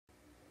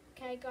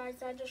Okay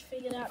guys, I just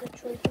figured out the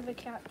truth of a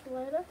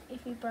calculator.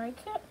 If you break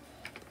it,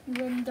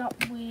 you end up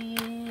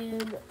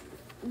with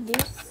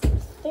this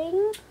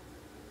thing.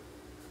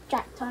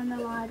 Jack, turn the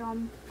light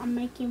on. I'm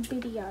making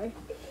video.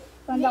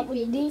 You end up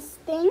with this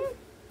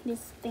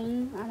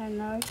thing, I don't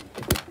know.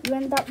 You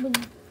end up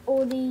with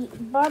all the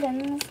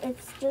buttons.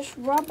 It's just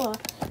rubber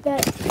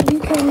that you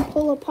can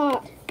pull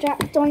apart.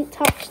 Jack, don't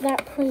touch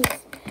that please.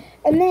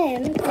 And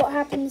then what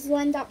happens, you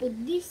end up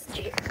with this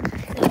chip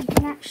that you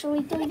can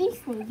actually do this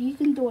with. You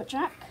can do it,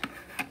 Jack.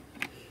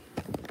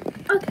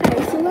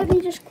 Okay, so let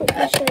me just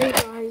quickly show you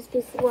guys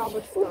this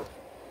rubber stuff.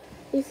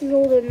 This is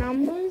all the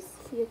numbers,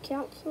 your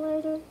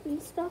calculator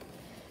and stuff.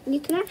 And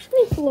you can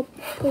actually pull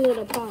it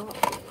apart.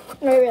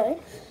 Oh, really?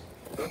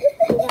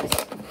 So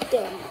that's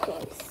damn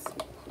close.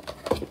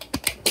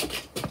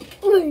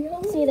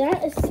 See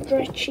that? It's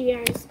stretchy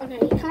as. Okay,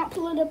 you can't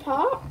pull it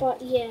apart,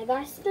 but yeah,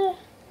 that's the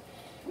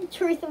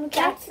Truth of a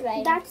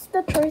calculator. That's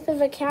the truth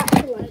of a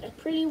calculator.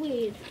 Pretty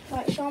weird.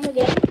 Right, show them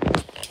again.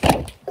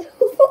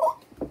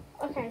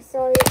 Okay,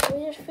 so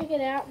we just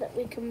figured out that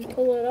we can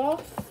pull it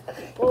off,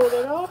 fold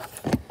it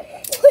off.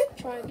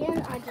 Try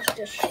again. I just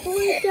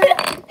destroyed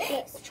that.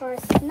 Let's try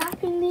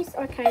snapping this.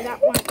 Okay,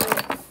 that won't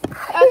work.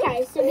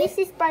 Okay, so this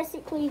is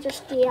basically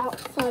just the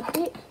outside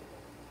bit.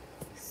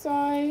 So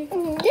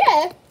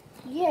Yeah.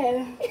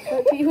 yeah,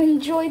 hope you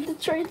enjoyed the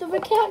truth of a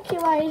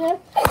calculator.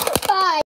 Bye.